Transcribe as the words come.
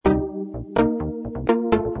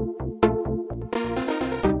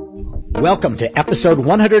Welcome to episode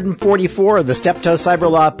 144 of the Steptoe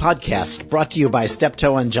Cyberlaw Podcast, brought to you by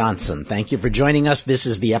Steptoe & Johnson. Thank you for joining us. This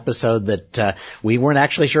is the episode that we weren't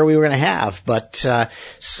actually sure we were going to have, but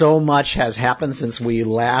so much has happened since we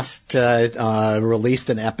last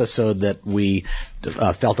released an episode that we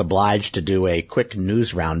felt obliged to do a quick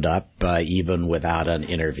news roundup, even without an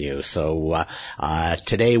interview. So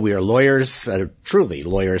today we are lawyers, truly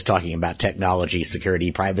lawyers, talking about technology,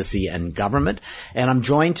 security, privacy, and government. And I'm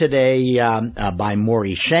joined today by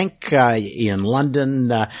Maury Shenk in London,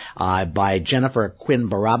 by Jennifer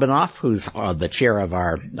Quinn-Barabanov, who's the chair of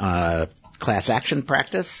our class action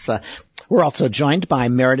practice. We're also joined by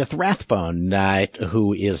Meredith Rathbone,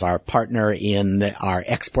 who is our partner in our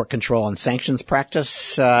export control and sanctions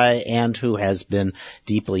practice, and who has been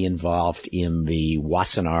deeply involved in the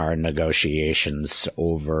Wassenaar negotiations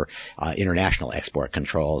over international export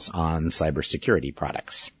controls on cybersecurity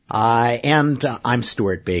products. And I'm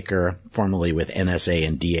Stewart Baker, formerly with NSA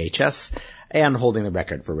and DHS, and holding the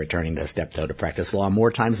record for returning to Steptoe to practice law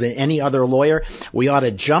more times than any other lawyer. We ought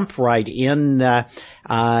to jump right in.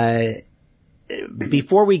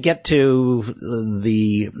 Before we get to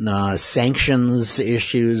the sanctions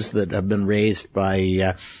issues that have been raised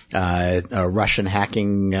by Russian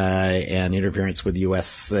hacking and interference with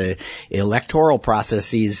U.S. electoral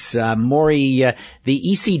processes, Maury, the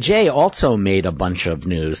ECJ also made a bunch of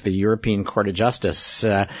news, the European Court of Justice,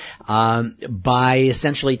 by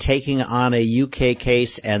essentially taking on a UK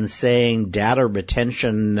case and saying data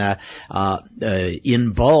retention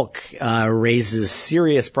in bulk raises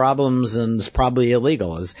serious problems and is probably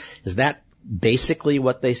illegal. Is that basically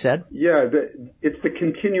what they said? Yeah, it's the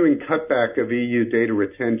continuing cutback of EU data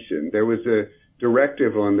retention. There was a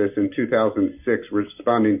directive on this in 2006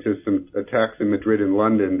 responding to some attacks in Madrid and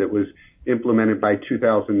London that was implemented by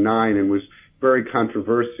 2009 and was very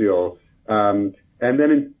controversial. And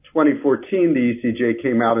then in 2014, the ECJ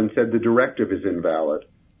came out and said the directive is invalid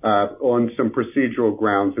on some procedural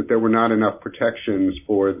grounds, that there were not enough protections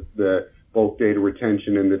for the bulk data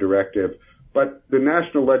retention in the directive. But the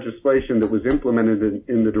national legislation that was implemented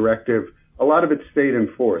in the directive, a lot of it stayed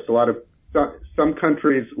in force. Some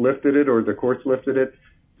countries lifted it, or the courts lifted it.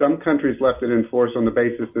 Some countries left it in force on the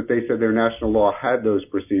basis that they said their national law had those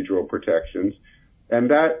procedural protections. And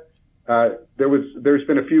that there's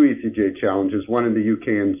been a few ECJ challenges, one in the UK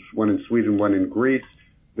and one in Sweden, one in Greece.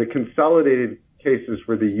 The consolidated cases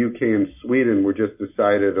for the UK and Sweden were just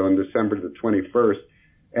decided on December the 21st,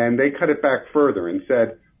 and they cut it back further and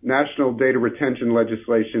said national data retention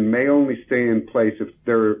legislation may only stay in place if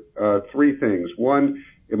there are three things. One,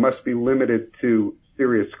 it must be limited to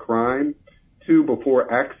serious crime. Two,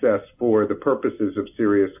 before access for the purposes of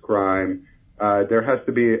serious crime, there has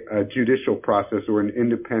to be a judicial process or an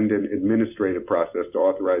independent administrative process to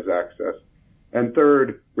authorize access. And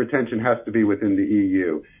third, retention has to be within the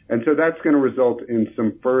EU. And so that's going to result in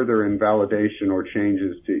some further invalidation or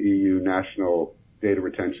changes to EU national data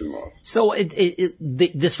retention laws. So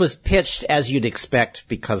this was pitched, as you'd expect,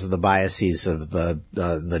 because of the biases of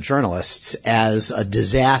the journalists, as a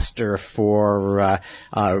disaster for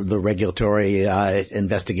the Regulatory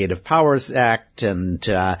Investigative Powers Act and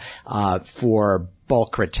for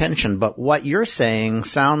bulk retention. But what you're saying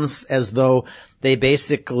sounds as though they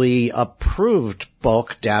basically approved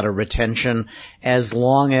bulk data retention as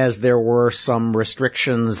long as there were some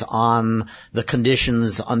restrictions on the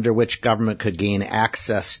conditions under which government could gain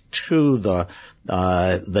access to the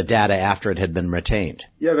data after it had been retained.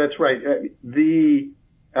 Yeah, that's right. The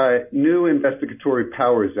new Investigatory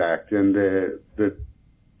Powers Act and the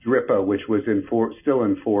DRIPA, which was still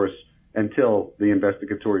in force until the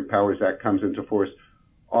Investigatory Powers Act comes into force,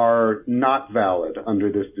 are not valid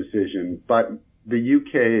under this decision, but the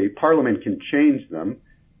UK Parliament can change them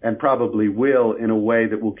and probably will in a way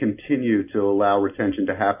that will continue to allow retention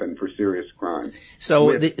to happen for serious crime.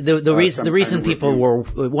 So the reason people were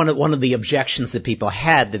one of the objections that people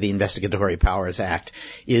had to the Investigatory Powers Act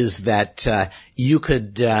is that you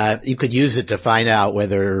could use it to find out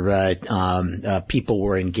whether people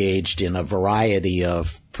were engaged in a variety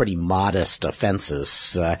of pretty modest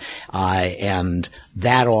offenses, and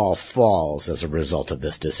that all falls as a result of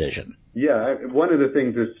this decision. Yeah, one of the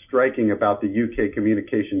things that's striking about the UK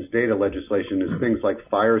communications data legislation is things like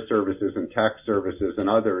fire services and tax services and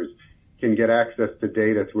others can get access to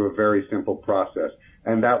data through a very simple process,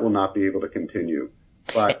 and that will not be able to continue.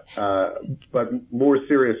 But more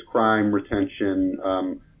serious crime retention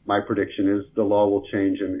my prediction is the law will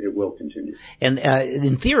change and it will continue. And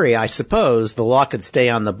in theory, I suppose the law could stay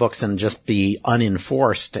on the books and just be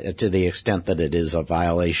unenforced to the extent that it is a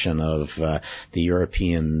violation of the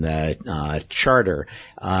European Charter.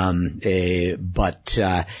 But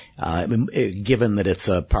given that it's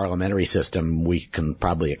a parliamentary system, we can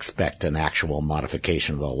probably expect an actual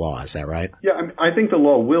modification of the law. Is that right? Yeah, I think the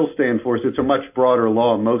law will stay enforced. It's a much broader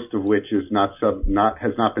law, most of which is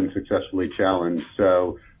has not been successfully challenged.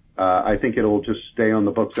 So I think it'll just stay on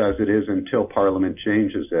the books as it is until Parliament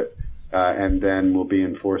changes it, and then will be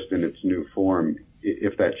enforced in its new form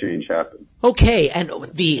if that change happens. Okay, and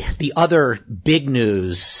the other big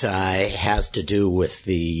news has to do with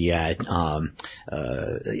the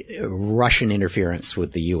Russian interference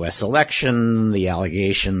with the U.S. election, the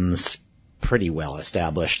allegations pretty well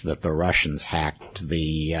established that the Russians hacked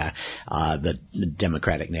the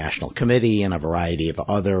Democratic National Committee and a variety of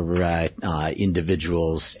other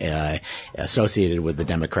individuals associated with the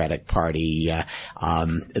Democratic Party.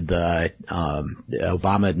 The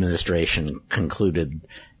Obama administration concluded,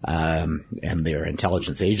 and their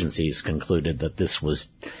intelligence agencies concluded, that this was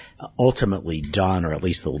ultimately done, or at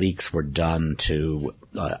least the leaks were done to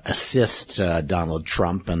assist Donald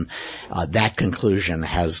Trump, and that conclusion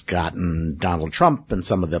has gotten Donald Trump and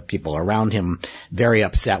some of the people around him very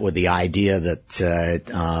upset with the idea that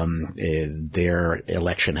their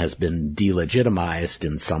election has been delegitimized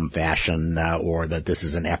in some fashion, or that this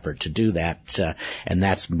is an effort to do that, and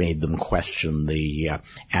that's made them question the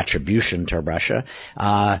attribution to Russia.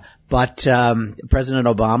 But President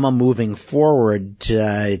Obama, moving forward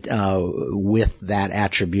with that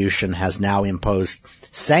attribution, has now imposed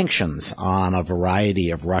sanctions on a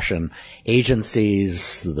variety of Russian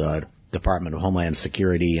agencies. The Department of Homeland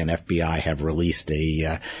Security and FBI have released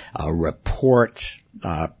a report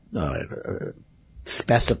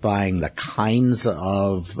specifying the kinds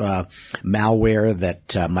of malware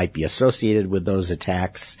that might be associated with those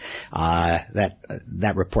attacks.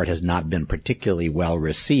 That report has not been particularly well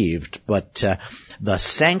received, but the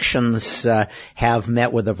sanctions have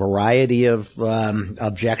met with a variety of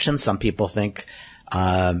objections. Some people think,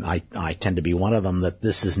 I tend to be one of them, that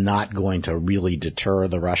this is not going to really deter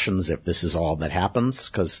the Russians if this is all that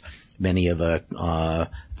happens, because many of the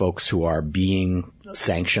folks who are being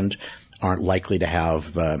sanctioned aren't likely to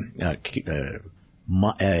have a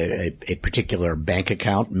particular bank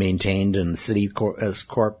account maintained in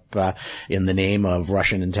Citicorp in the name of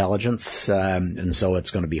Russian intelligence, and so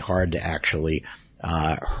it's going to be hard to actually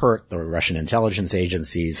hurt the Russian intelligence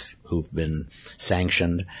agencies who've been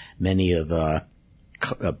sanctioned. Many of the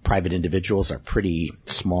private individuals are pretty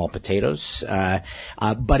small potatoes,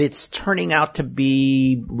 but it's turning out to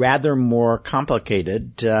be rather more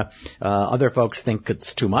complicated. Other folks think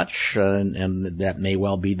it's too much, and that may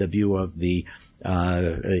well be the view of the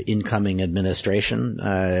incoming administration.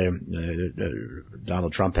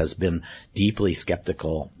 Donald Trump has been deeply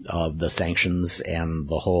skeptical of the sanctions and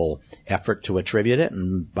the whole effort to attribute it,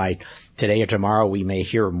 and by today or tomorrow we may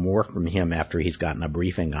hear more from him after he's gotten a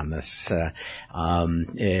briefing on this.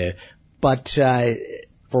 But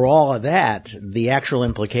for all of that, the actual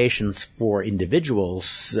implications for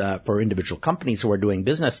individuals, for individual companies who are doing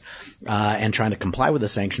business and trying to comply with the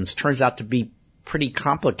sanctions, turns out to be pretty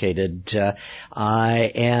complicated.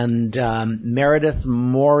 And Meredith,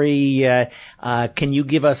 Maury, can you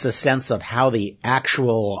give us a sense of how the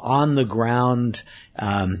actual on-the-ground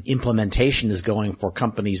implementation is going for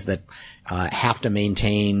companies that have to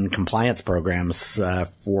maintain compliance programs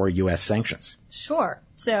for U.S. sanctions? Sure.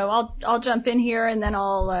 So I'll jump in here and then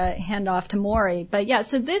I'll hand off to Maury. But yeah,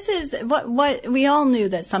 so this is what we all knew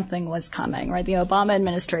that something was coming, right? The Obama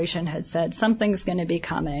administration had said something's going to be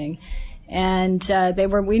coming. And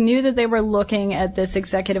we knew that they were looking at this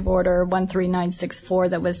executive order 13964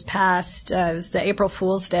 that was passed. It was the April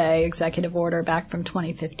Fool's Day executive order back from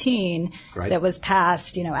 2015, right, that was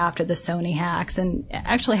passed, after the Sony hacks, and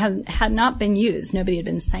actually had not been used. Nobody had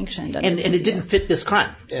been sanctioned. And it didn't fit this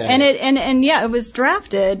crime. It was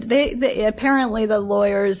drafted. They apparently the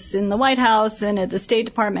lawyers in the White House and at the State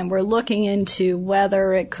Department were looking into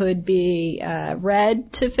whether it could be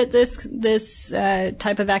read to fit this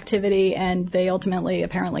type of activity. And they ultimately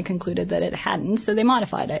apparently concluded that it hadn't, so they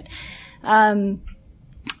modified it. There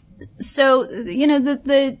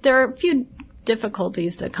are a few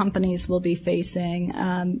difficulties that companies will be facing.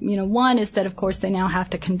 One is that, of course, they now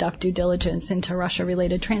have to conduct due diligence into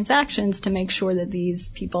Russia-related transactions to make sure that these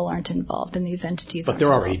people aren't involved and these entities aren't involved. But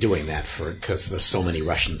they're already doing that because there's so many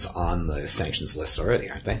Russians on the sanctions list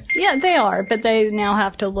already, aren't they? Yeah, they are, but they now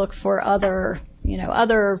have to look for other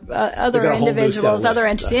other individuals, other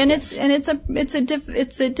entities, and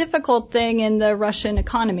it's a difficult thing in the Russian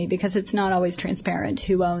economy because it's not always transparent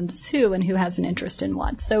who owns who and who has an interest in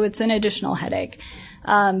what. So it's an additional headache.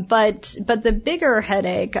 But the bigger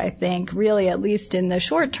headache, I think, really, at least in the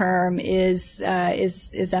short term, is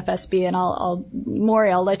FSB. And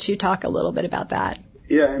Maury, I'll let you talk a little bit about that.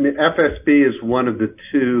 Yeah, I mean, FSB is one of the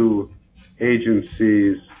two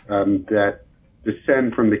agencies that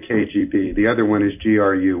descend from the KGB. The other one is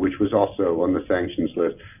GRU, which was also on the sanctions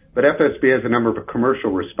list. But FSB has a number of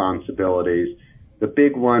commercial responsibilities. The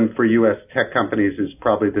big one for U.S. tech companies is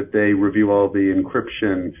probably that they review all the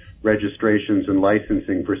encryption registrations and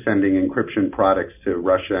licensing for sending encryption products to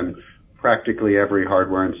Russia. And practically every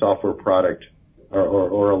hardware and software product,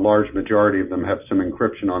 or a large majority of them, have some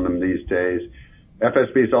encryption on them these days.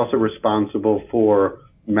 FSB is also responsible for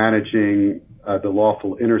managing the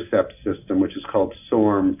lawful intercept system, which is called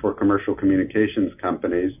SORM for commercial communications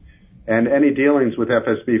companies. And any dealings with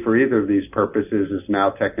FSB for either of these purposes is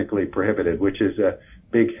now technically prohibited, which is a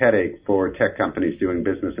big headache for tech companies doing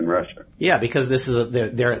business in Russia. Yeah, because this is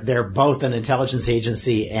they're both an intelligence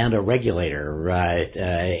agency and a regulator, right?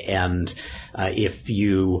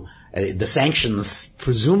 The sanctions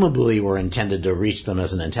presumably were intended to reach them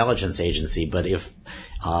as an intelligence agency, but if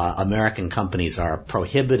American companies are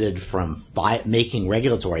prohibited from making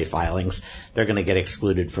regulatory filings, they're going to get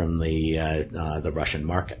excluded from the Russian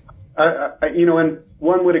market. And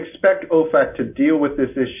one would expect OFAC to deal with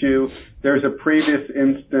this issue. There's a previous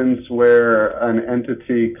instance where an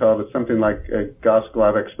entity called something like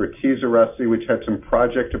Gosglav Expertise Russi, which had some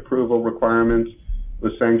project approval requirements,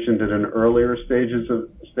 was sanctioned at an earlier stage of the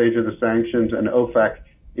sanctions, and OFAC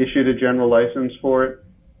issued a general license for it.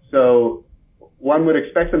 So one would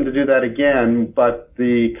expect them to do that again, but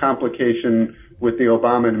the complication with the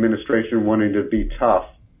Obama administration wanting to be tough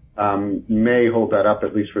may hold that up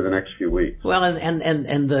at least for the next few weeks. Well,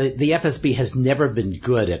 and the FSB has never been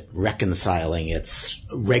good at reconciling its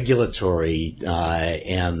regulatory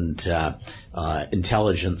and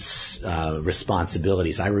intelligence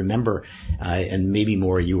responsibilities. I remember, and maybe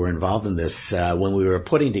more you were involved in this, when we were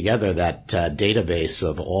putting together that database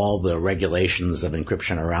of all the regulations of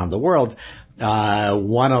encryption around the world.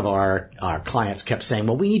 One of our clients kept saying,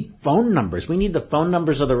 well, we need phone numbers. We need the phone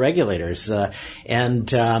numbers of the regulators.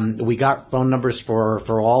 And we got phone numbers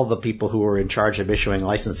for all the people who were in charge of issuing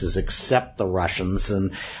licenses except the Russians,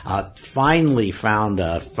 and finally found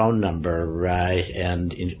a phone number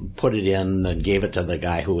and put it in and gave it to the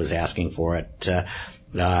guy who was asking for it.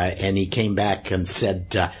 And he came back and said,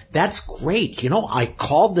 that's great. I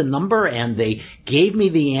called the number and they gave me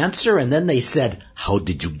the answer, and then they said, how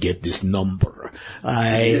did you get this number?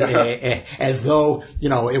 As though,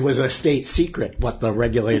 it was a state secret what the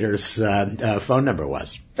regulator's phone number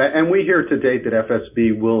was. And we hear to date that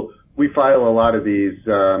FSB we file a lot of these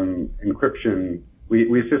encryption,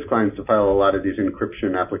 we assist clients to file a lot of these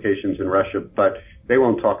encryption applications in Russia, but they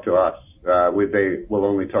won't talk to us. They will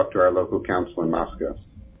only talk to our local counsel in Moscow.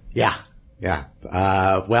 Yeah. That's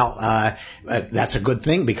a good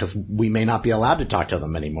thing because we may not be allowed to talk to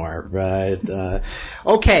them anymore.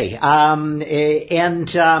 Okay.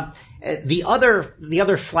 The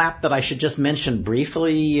other flap that I should just mention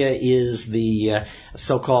briefly is the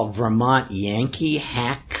so-called Vermont Yankee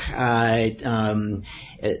hack.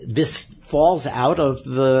 This falls out of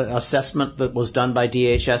the assessment that was done by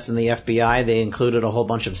DHS and the FBI. They included a whole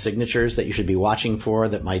bunch of signatures that you should be watching for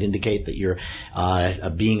that might indicate that you're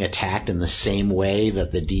being attacked in the same way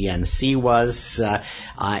that the DNC was.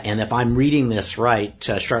 And if I'm reading this right,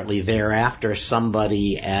 shortly thereafter,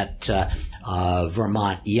 somebody at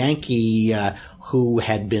Vermont Yankee who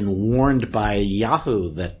had been warned by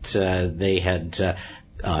Yahoo that they had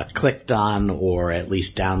clicked on or at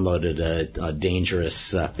least downloaded a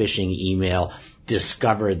dangerous phishing email,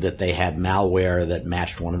 discovered that they had malware that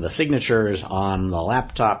matched one of the signatures on the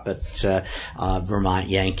laptop at Vermont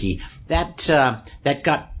Yankee. That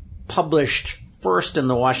got published first in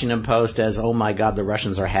the Washington Post as, oh my God, the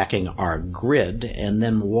Russians are hacking our grid, and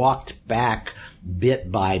then walked back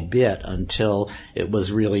bit by bit until it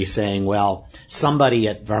was really saying, well, somebody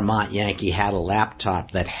at Vermont Yankee had a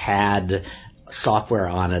laptop that had software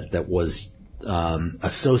on it that was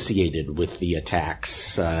associated with the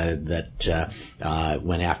attacks that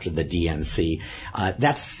went after the DNC.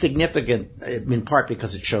 That's significant in part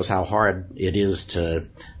because it shows how hard it is to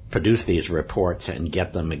produce these reports and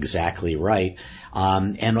get them exactly right,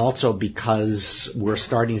 and also because we're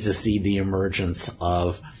starting to see the emergence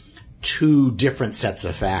of two different sets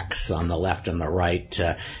of facts on the left and the right.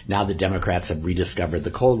 Now the Democrats have rediscovered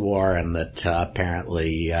the Cold War, and that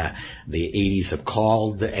apparently the 80s have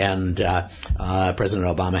called, and President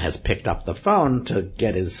Obama has picked up the phone to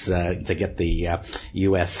get the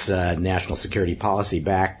U.S. national security policy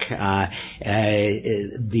back.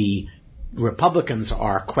 The Republicans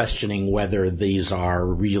are questioning whether these are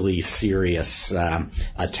really serious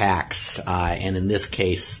attacks, and in this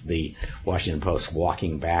case, the Washington Post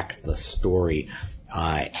walking back the story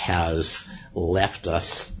has left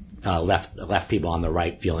people on the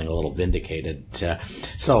right feeling a little vindicated.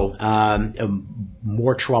 So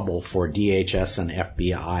more trouble for DHS and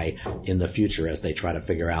FBI in the future as they try to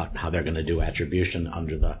figure out how they're going to do attribution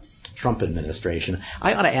under the Trump administration.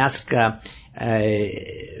 I ought to ask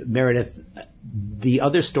Meredith, the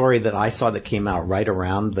other story that I saw that came out right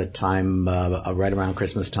around the time, right around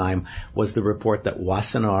Christmas time, was the report that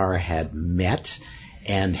Wassenaar had met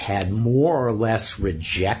and had more or less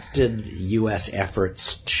rejected U.S.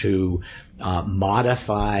 efforts to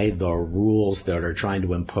modify the rules that are trying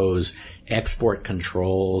to impose export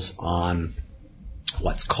controls on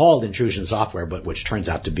what's called intrusion software, but which turns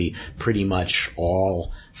out to be pretty much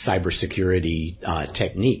all cybersecurity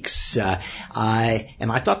techniques. And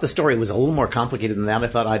I thought the story was a little more complicated than that. I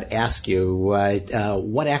thought I'd ask you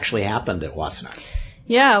what actually happened at Wassenaar.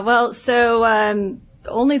 Yeah, well, so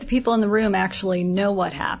only the people in the room actually know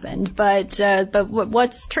what happened, but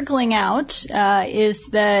what's trickling out is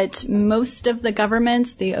that most of the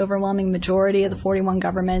governments, the overwhelming majority of the 41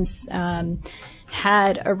 governments,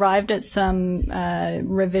 had arrived at some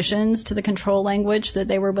revisions to the control language that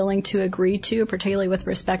they were willing to agree to, particularly with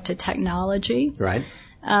respect to technology. Right.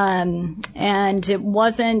 And it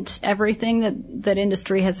wasn't everything that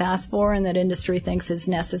industry has asked for and that industry thinks is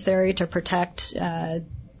necessary to protect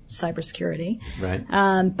cybersecurity.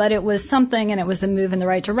 Right. But it was something, and it was a move in the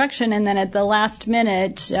right direction. And then at the last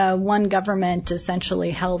minute, one government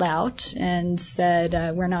essentially held out and said,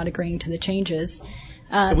 we're not agreeing to the changes.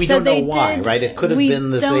 We don't know why, right? It could have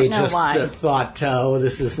been that they just thought,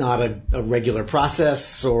 this is not a regular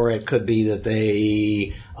process, or it could be that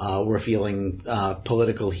they were feeling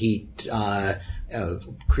political heat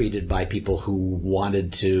created by people who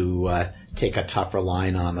wanted to take a tougher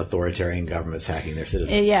line on authoritarian governments hacking their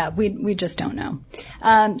citizens. Yeah, we just don't know.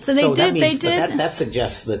 So that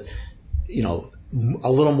suggests that,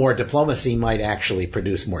 a little more diplomacy might actually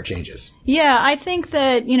produce more changes. Yeah, I think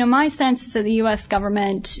that, my sense is that the U.S.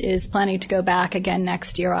 government is planning to go back again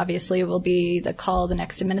next year. Obviously, it will be the call of the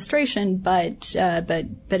next administration, but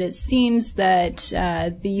it seems that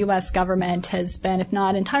the U.S. government has been, if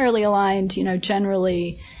not entirely aligned,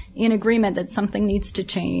 generally in agreement that something needs to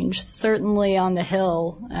change. Certainly on the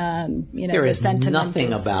Hill, there is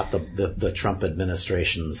nothing about the Trump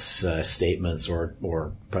administration's statements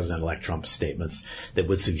or President-elect Trump's statements that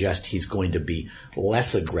would suggest he's going to be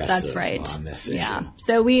less aggressive on this issue. Yeah.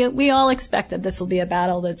 So we all expect that this will be a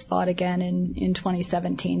battle that's fought again in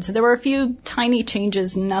 2017. So there were a few tiny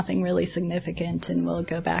changes, nothing really significant, and we'll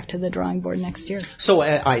go back to the drawing board next year. So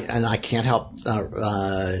I can't help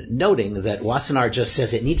noting that Wassenaar just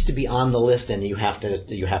says it needs to be on the list, and you have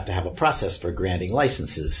to have a process for granting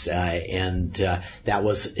licenses, and that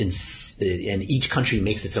was and each country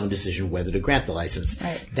makes its own decision whether to grant the license.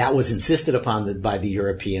 Right. That was insisted upon by the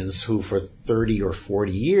Europeans, who for 30 or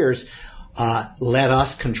 40 years let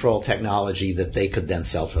us control technology that they could then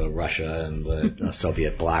sell to Russia and the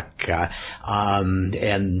Soviet bloc, and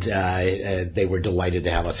they were delighted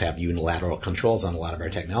to have us have unilateral controls on a lot of our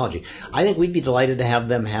technology. I think we'd be delighted to have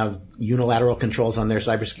them have unilateral controls on their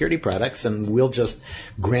cybersecurity products, and we'll just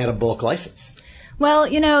grant a bulk license. Well,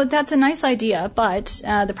 that's a nice idea, but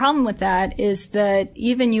the problem with that is that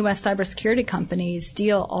even U.S. cybersecurity companies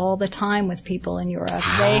deal all the time with people in Europe.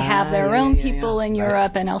 They have their own people in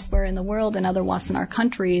Europe and elsewhere in the world and other Wassenaar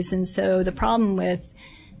countries, and so the problem with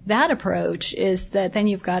that approach is that then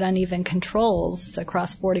you've got uneven controls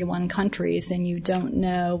across 41 countries, and you don't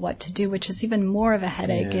know what to do, which is even more of a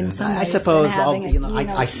headache in some ways. I suppose.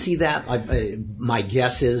 I see that. My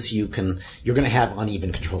guess is you're going to have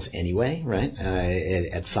uneven controls anyway, right?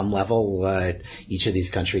 At some level, each of these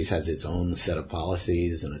countries has its own set of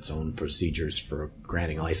policies and its own procedures for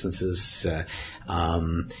granting licenses.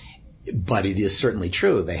 But it is certainly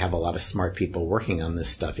true. They have a lot of smart people working on this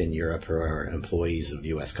stuff in Europe who are employees of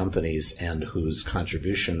U.S. companies and whose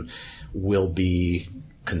contribution will be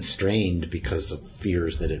constrained because of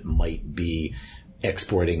fears that it might be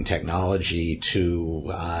exporting technology to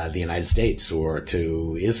the United States or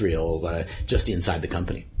to Israel just inside the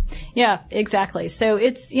company. Yeah, exactly. So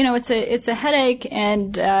it's a headache,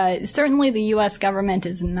 and certainly the U.S. government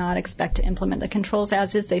does not expect to implement the controls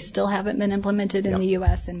as is. They still haven't been implemented in the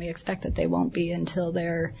U.S., and we expect that they won't be until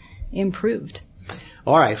they're improved.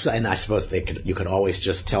 All right, and I suppose you could always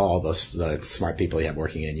just tell all the smart people you have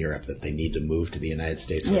working in Europe that they need to move to the United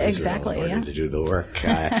States or Israel in order to do the work,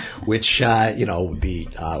 which would be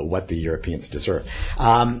what the Europeans deserve.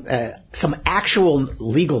 Some actual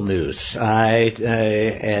legal news.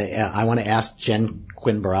 I want to ask Jen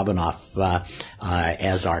Quinn-Barabanov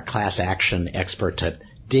as our class action expert to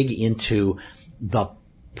dig into the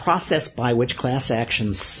process by which class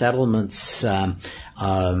action settlements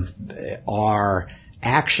are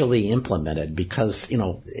actually implemented, because,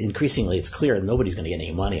 increasingly it's clear nobody's going to get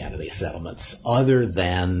any money out of these settlements other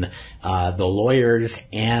than the lawyers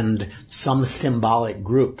and some symbolic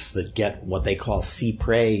groups that get what they call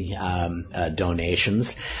CPRE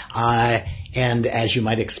donations. And as you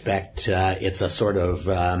might expect, it's a sort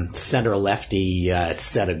of center-lefty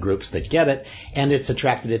set of groups that get it, and it's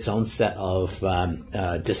attracted its own set of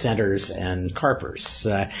dissenters and carpers.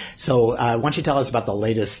 So why don't you tell us about the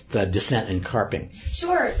latest dissent in carping?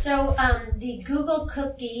 Sure. So the Google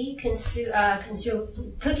cookie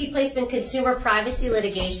placement consumer privacy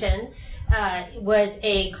litigation was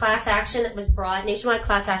a class action that was brought, nationwide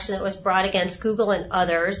class action that was brought against Google and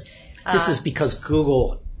others. This is because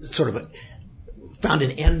Google sort of found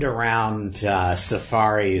an end around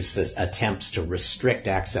Safari's attempts to restrict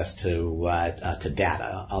access to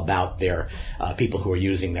data about their people who are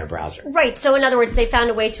using their browser. Right. So in other words, they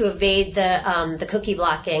found a way to evade the cookie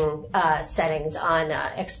blocking settings on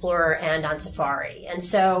Explorer and on Safari, and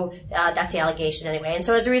so that's the allegation anyway. And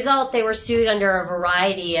so as a result, they were sued under a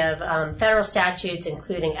variety of federal statutes,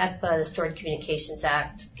 including ECPA, the Stored Communications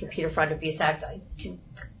Act, Computer Fraud and Abuse Act,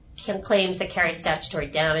 claims that carry statutory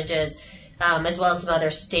damages, as well as some other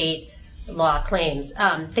state law claims.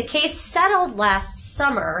 The case settled last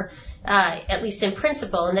summer, at least in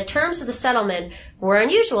principle, and the terms of the settlement were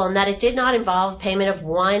unusual in that it did not involve payment of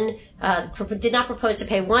did not propose to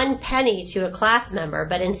pay 1 penny to a class member,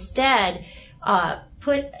 but instead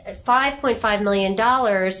put $5.5 million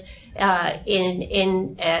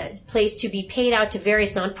in place to be paid out to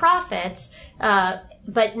various nonprofits,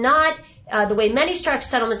 but not the way many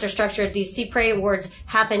settlements are structured. These CPRE awards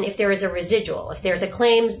happen if there is a residual. If there's a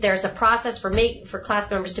claims, there's a process for class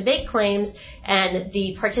members to make claims, and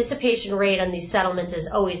the participation rate on these settlements is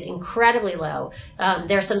always incredibly low.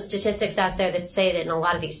 There are some statistics out there that say that in a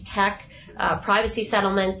lot of these tech privacy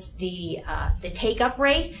settlements, the take-up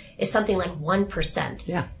rate is something like 1%.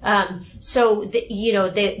 Yeah. So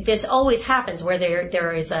this always happens where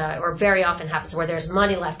there is or very often happens where there's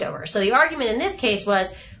money left over. So the argument in this case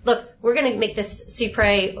was, look, we're going to make these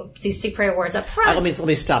CPRE awards up front. Let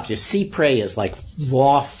me stop you. CPRE is like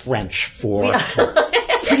law French for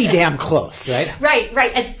pretty damn close, right?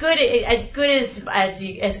 Right. As good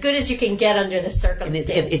as you can get under the circumstances.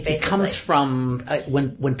 And it comes from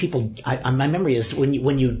when people. My memory is when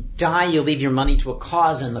you die, you leave your money to a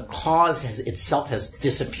cause, and the cause itself has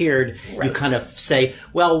disappeared. Right. You kind of say,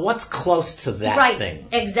 well, what's close to that thing?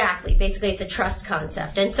 Exactly. Basically, it's a trust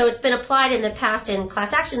concept, and so it's been applied in the past in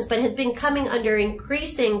class actions, but has been coming under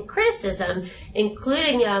increasing criticism,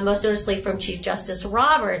 including most noticeably from Chief Justice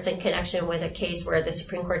Roberts in connection with a case where the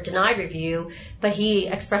Supreme Court denied review, but he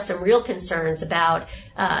expressed some real concerns about,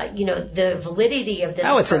 the validity of this.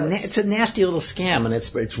 Oh, it's a nasty little scam, and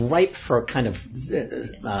it's ripe for kind of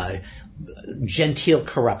genteel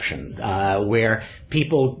corruption, where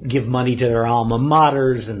people give money to their alma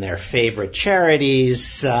maters and their favorite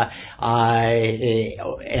charities, and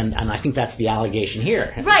I think that's the allegation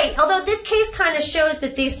here. Right. Although this case kind of shows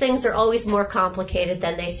that these things are always more complicated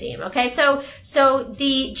than they seem. Okay. So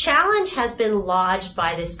the challenge has been lodged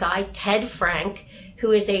by this guy, Ted Frank,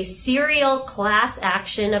 who is a serial class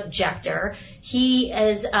action objector. He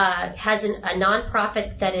has a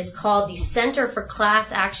nonprofit that is called the Center for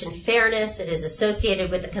Class Action Fairness. It is associated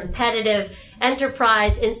with the Competitive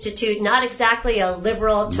Enterprise Institute, not exactly a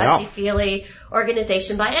liberal, touchy-feely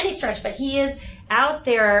organization by any stretch, but he is out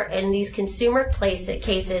there in these consumer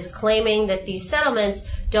cases claiming that these settlements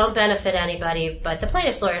don't benefit anybody but the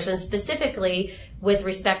plaintiff's lawyers, and specifically with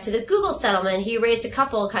respect to the Google settlement, he raised a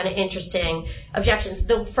couple kind of interesting objections.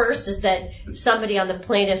 The first is that somebody on the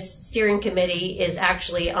plaintiff's steering committee is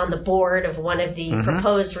actually on the board of one of the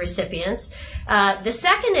proposed recipients. The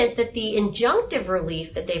second is that the injunctive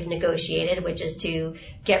relief that they've negotiated, which is to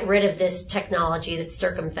get rid of this technology that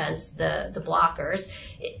circumvents the blockers,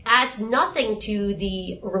 it adds nothing to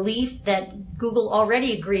the relief that Google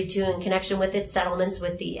already agreed to in connection with its settlements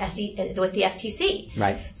with the FTC.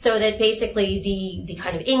 Right. So that basically the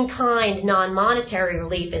kind of in-kind non-monetary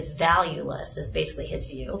relief is valueless, is basically his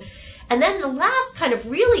view. And then the last kind of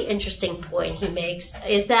really interesting point he makes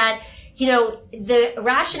is that, the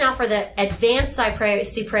rationale for the advanced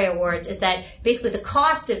CPRE awards is that basically the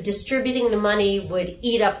cost of distributing the money would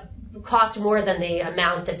cost more than the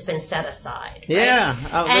amount that's been set aside. Right? Yeah.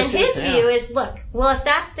 And his view is, look, well, if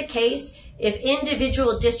that's the case, if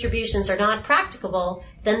individual distributions are not practicable,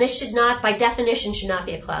 then this should not, by definition, should not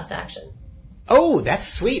be a class action. Oh, that's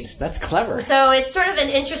sweet. That's clever. So it's sort of an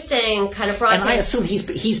interesting kind of broad. And I assume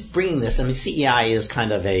he's bringing this. I mean, CEI is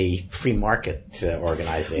kind of a free market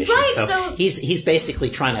organization, right? So he's basically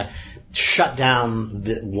trying to shut down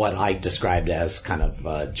what I described as kind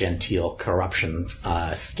of genteel corruption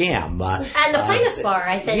scam. And the plaintiff's bar,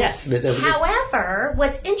 I think. Yes. However,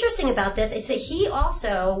 what's interesting about this is that he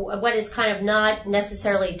also, what is kind of not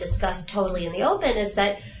necessarily discussed totally in the open, is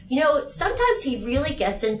that sometimes he really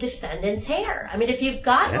gets in defendants' hair. I mean, if you've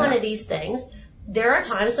got one of these things, there are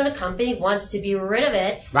times when a company wants to be rid of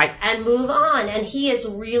it and move on, and he is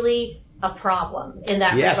really a problem in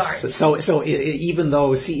that regard. So even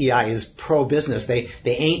though CEI is pro-business, they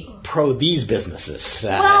ain't pro these businesses.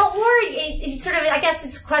 Well, or it's sort of, I guess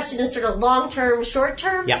it's a question of sort of long-term,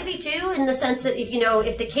 short-term maybe too, in the sense that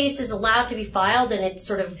if the case is allowed to be filed and it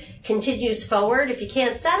sort of continues forward, if you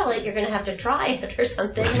can't settle it, you're going to have to try it or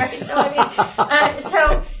something, right? So I mean,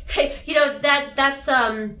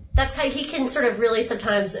 that's kind of, he can sort of really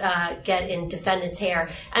sometimes get in defendants' hair.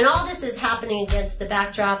 And all this is happening against the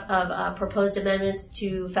backdrop of proposed amendments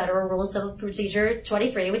to Federal Rule of Civil Procedure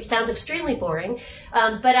 23, which sounds extremely boring.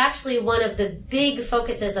 But actually one of the big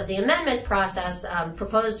focuses of the amendment process,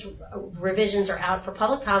 proposed revisions are out for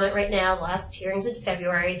public comment right now, the last hearings in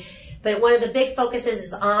February. But one of the big focuses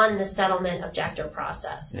is on the settlement objector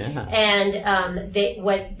process. Yeah. And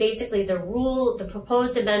the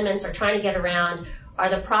proposed amendments are trying to get around are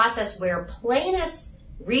the process where plaintiffs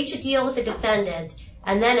reach a deal with a defendant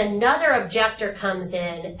and then another objector comes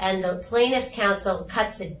in and the plaintiff's counsel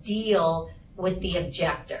cuts a deal with the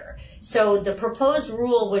objector. So the proposed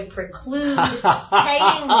rule would preclude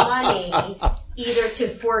paying money either to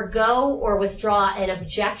forego or withdraw an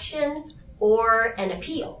objection or an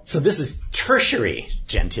appeal. So this is tertiary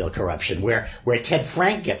genteel corruption, where Ted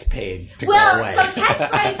Frank gets paid to go away. So Ted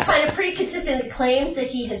Frank kind of pretty consistently claims that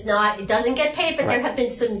he doesn't get paid, but there have been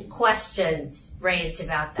some questions raised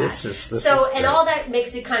about that. This is all that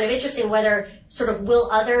makes it kind of interesting whether sort of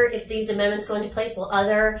if these amendments go into place, will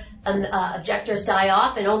other objectors die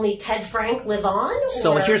off and only Ted Frank live on?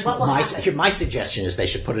 So here's my suggestion is they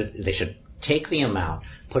should take the amount,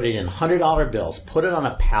 put it in $100 bills, put it on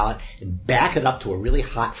a pallet, and back it up to a really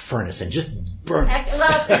hot furnace and just burn it. There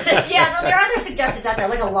are other suggestions out there,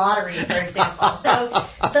 like a lottery, for example.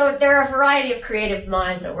 So there are a variety of creative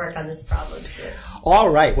minds that work on this problem too. All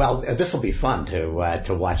right. Well, this will be fun to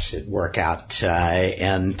watch it work out.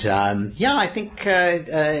 I think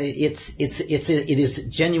it is a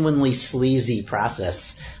genuinely sleazy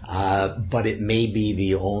process, but it may be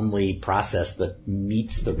the only process that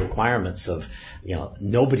meets the requirements of,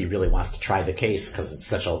 nobody really wants to try the case because it's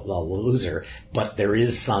such a loser, but there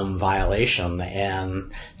is some violation,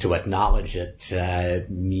 and to acknowledge it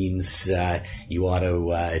means you ought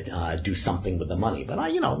to do something with the money. But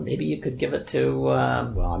maybe you could give it to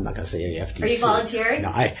I'm not going to say the FTC. Are you volunteering? No,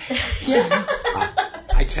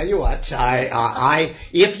 I tell you what,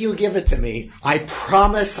 if you give it to me, I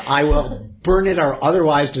promise I will burn it or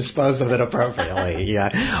otherwise dispose of it appropriately.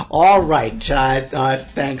 All right.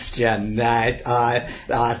 Thanks, Jen.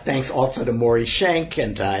 Thanks also to Maury Shenk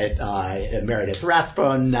and Meredith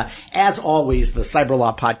Rathbone. As always, the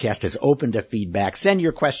Cyberlaw Podcast is open to feedback. Send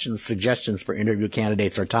your questions, suggestions for interview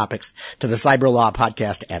candidates or topics to the Cyberlaw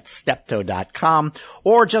Podcast at steptoe.com,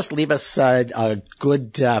 or just leave us a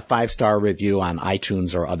good 5-star review on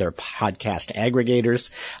iTunes or other podcast aggregators.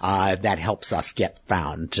 That helps us get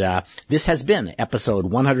found. This has been episode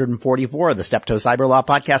 144 of the Steptoe Cyberlaw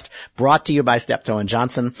Podcast, brought to you by Steptoe and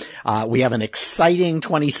Johnson. We have an exciting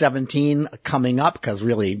 2017 coming up, because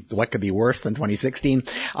really, what could be worse than 2016?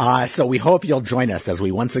 So we hope you'll join us as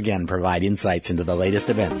we once again provide insights into the latest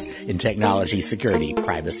events in technology, security,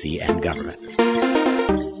 privacy, and government.